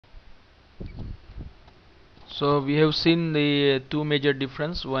So we have seen the two major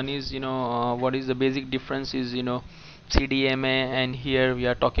difference. One is, what is the basic difference is, CDMA, and here we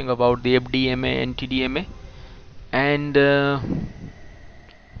are talking about the FDMA and TDMA. And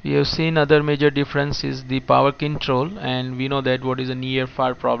we have seen other major difference is the power control, and we know that what is a near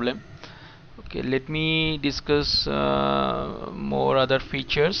far problem. Okay, let me discuss more other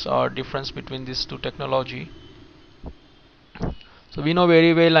features or difference between these two technology. So we know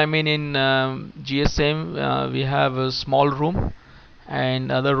very well, I mean, in GSM we have a small room,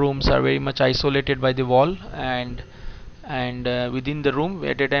 and other rooms are very much isolated by the wall, and within the room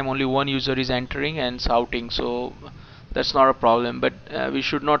at a time only one user is entering and shouting, so that's not a problem. But we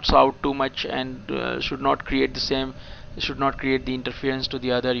should not shout too much, and should not create the interference to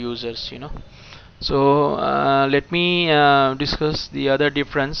the other users. So let me discuss the other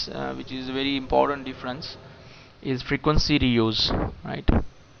difference, which is a very important difference, is frequency reuse, right?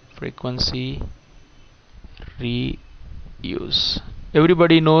 Frequency reuse.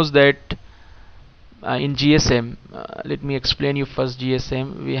 Everybody knows that in GSM, let me explain you first.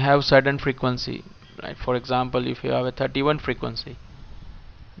 GSM, we have certain frequency, right? For example, if you have a 31 frequency,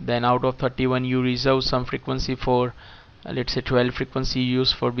 then out of 31 you reserve some frequency for let's say 12 frequency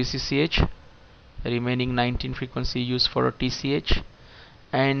used for BCCH, remaining 19 frequency used for TCH,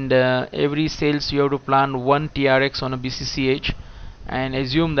 and every sales you have to plan one TRX on a BCCH, and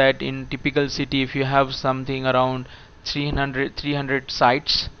assume that in typical city if you have something around 300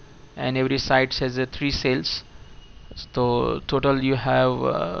 sites, and every site has a 3 sales, so total you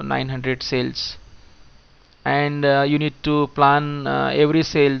have 900 sales, and you need to plan every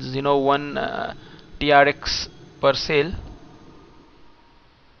sales, one TRX per sale,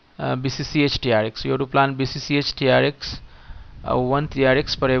 BCCH TRX. You have to plan BCCH TRX, one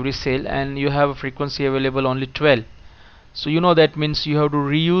TRX per every sale, and you have a frequency available only 12. So that means you have to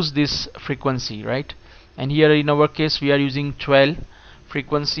reuse this frequency, right? And here in our case we are using 12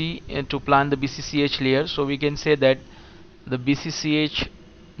 frequency to plan the BCCH layer. So we can say that the BCCH,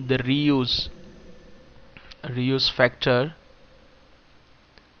 the reuse factor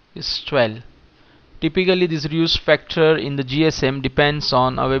is 12. Typically this reuse factor in the GSM depends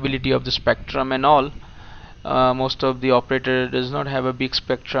on availability of the spectrum and all. Most of the operator does not have a big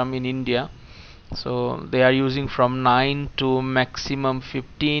spectrum in India, so they are using from 9 to maximum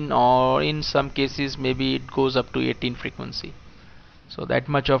 15, or in some cases maybe it goes up to 18 frequency. So that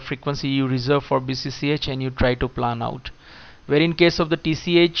much of frequency you reserve for BCCH and you try to plan out. Where in case of the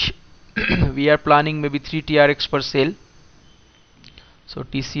TCH we are planning maybe 3 TRX per cell. So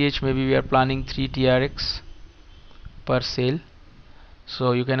TCH maybe we are planning 3 TRX per cell.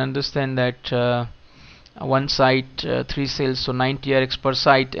 So you can understand that one site 3 cells, so 9 TRX per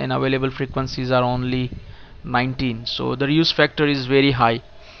site, and available frequencies are only 19. So the reuse factor is very high.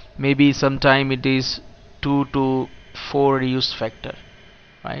 Maybe sometime it is 2 to 4 reuse factor,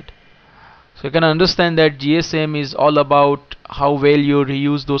 right? So you can understand that GSM is all about how well you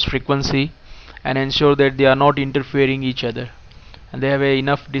reuse those frequency and ensure that they are not interfering each other, and they have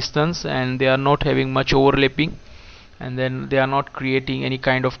enough distance, and they are not having much overlapping, and then they are not creating any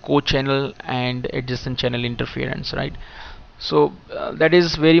kind of co-channel and adjacent channel interference, right? So that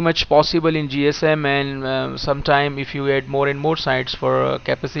is very much possible in GSM, and sometime if you add more and more sites for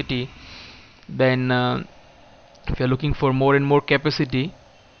capacity, then if you are looking for more and more capacity,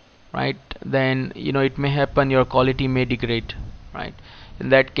 right, then it may happen your quality may degrade, right? In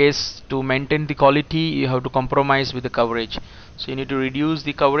that case, to maintain the quality you have to compromise with the coverage, so you need to reduce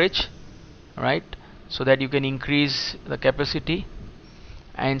the coverage, right, so that you can increase the capacity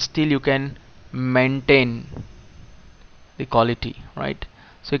and still you can maintain the quality, right?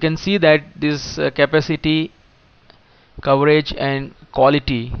 So you can see that this capacity, coverage and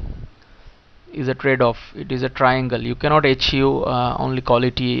quality is a trade-off. It is a triangle. You cannot achieve only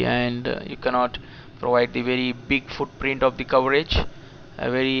quality, and you cannot provide the very big footprint of the coverage, a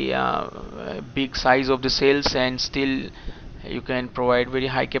very big size of the cells, and still you can provide very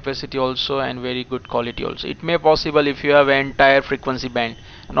high capacity also and very good quality also. It may possible if you have an entire frequency band,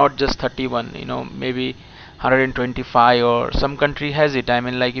 not just 31, maybe 125, or some country has it. I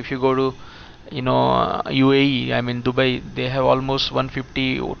mean, like if you go to UAE, I mean Dubai, they have almost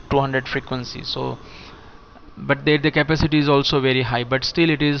 150 or 200 frequencies. So but there the capacity is also very high, but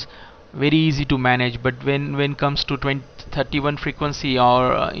still it is very easy to manage. But when comes to 31 frequency,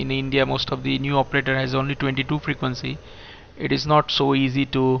 or in India most of the new operator has only 22 frequency, it is not so easy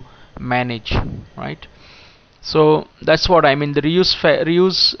to manage, right? So that's what I mean. The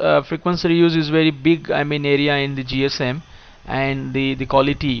frequency reuse is very big, I mean, area in the GSM, and the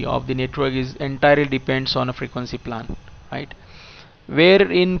quality of the network is entirely depends on a frequency plan, right? where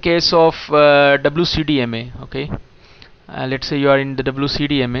in case of WCDMA, okay, let's say you are in the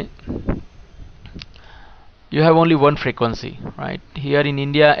WCDMA, you have only one frequency, right? Here in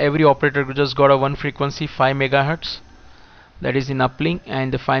India, every operator just got a one frequency, 5 megahertz, that is in uplink,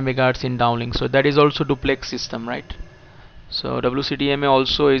 and the 5 megahertz in downlink. So that is also duplex system, right? So WCDMA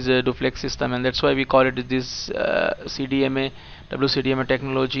also is a duplex system, and that's why we call it this CDMA, WCDMA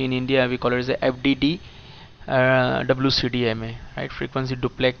technology in India. We call it as a FDD WCDMA, right? Frequency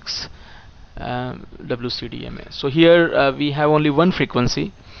duplex WCDMA. So here we have only one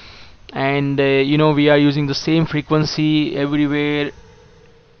frequency, and we are using the same frequency everywhere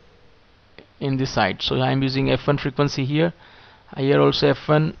in this side. So I am using F1 frequency here. Here also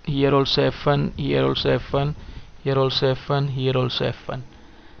F1, here also F1, here also F1, here also F1, here also F1,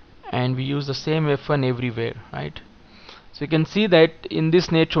 and we use the same F1 everywhere, right? So you can see that in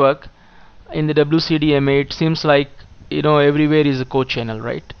this network, in the WCDMA, it seems like everywhere is a co-channel,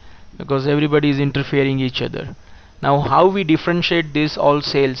 right? Because everybody is interfering each other. Now how we differentiate this all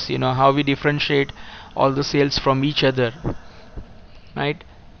cells, how we differentiate all the cells from each other, right?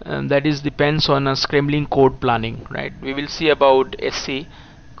 That is depends on a scrambling code planning, right? We will see about SC,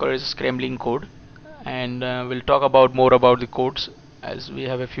 called scrambling code, and we'll talk about more about the codes as we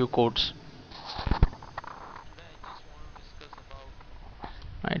have a few codes,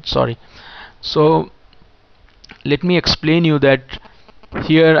 right? Sorry. So let me explain you that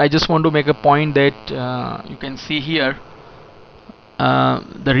here I just want to make a point that you can see here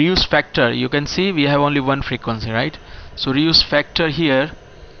the reuse factor. You can see we have only one frequency, right? So reuse factor here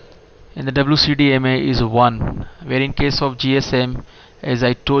in the WCDMA is 1, where in case of GSM, as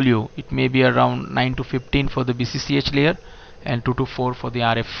I told you, it may be around 9 to 15 for the BCCH layer and 2 to 4 for the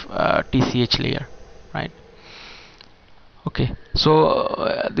RF TCH layer, right? Okay,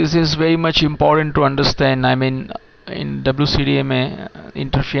 so this is very much important to understand. I mean, in WCDMA,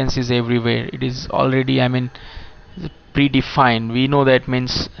 interference is everywhere. It is already, predefined. We know that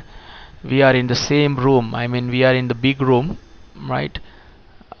means we are in the same room. I mean, we are in the big room, right?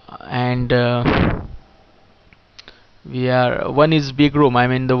 And we are one is big room. I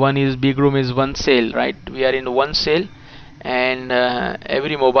mean, the one is big room is one cell, right? We are in one cell, and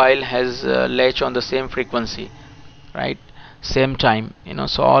every mobile has latch on the same frequency, right? Same time,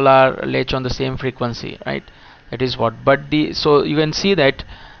 so all are latch on the same frequency, right? That is what. But so you can see that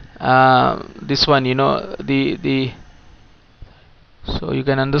this one, the so you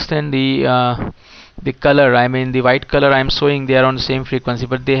can understand the color. I mean, the white color I'm showing, they are on the same frequency,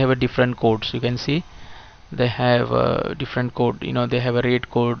 but they have a different codes. You can see they have a different code. They have a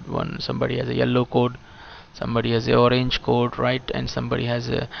red code, somebody has a yellow code, somebody has a orange code, right? And somebody has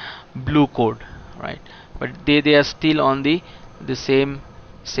a blue code, right? But they are still on the same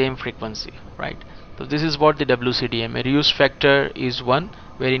frequency, right? So this is what the WCDMA reuse factor is 1,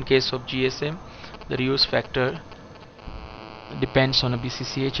 where in case of GSM, the reuse factor depends on a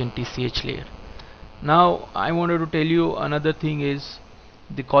BCCH and TCH layer. Now I wanted to tell you another thing is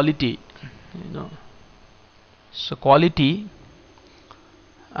the quality. So quality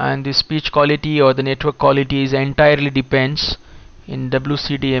and the speech quality or the network quality is entirely depends in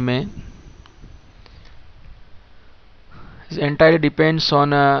WCDMA. It entirely depends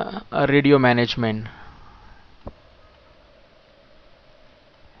on a radio management,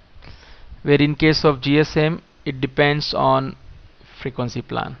 where in case of GSM it depends on frequency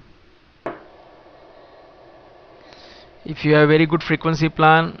plan. If you have very good frequency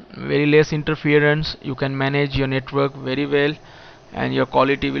plan, very less interference, you can manage your network very well, and your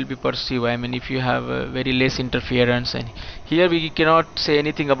quality will be perceived. I mean, if you have very less interference, and here we cannot say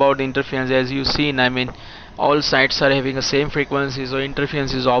anything about the interference. As you seen, I mean, all sites are having the same frequency, so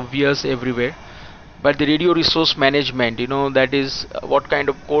interference is obvious everywhere. But the radio resource management, that is what kind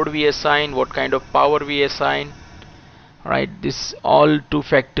of code we assign, what kind of power we assign, right? This all two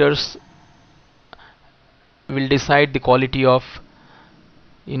factors will decide the quality of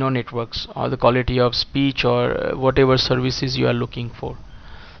networks, or the quality of speech, or whatever services you are looking for.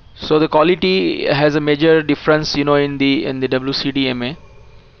 So the quality has a major difference in the WCDMA.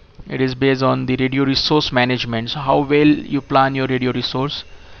 It is based on the radio resource management, so how well you plan your radio resource,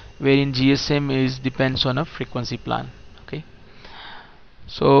 wherein GSM is depends on a frequency plan. Okay,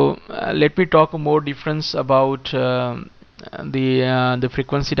 so let me talk more difference about the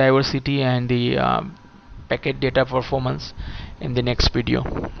frequency diversity and the packet data performance in the next video.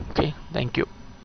 Okay, thank you.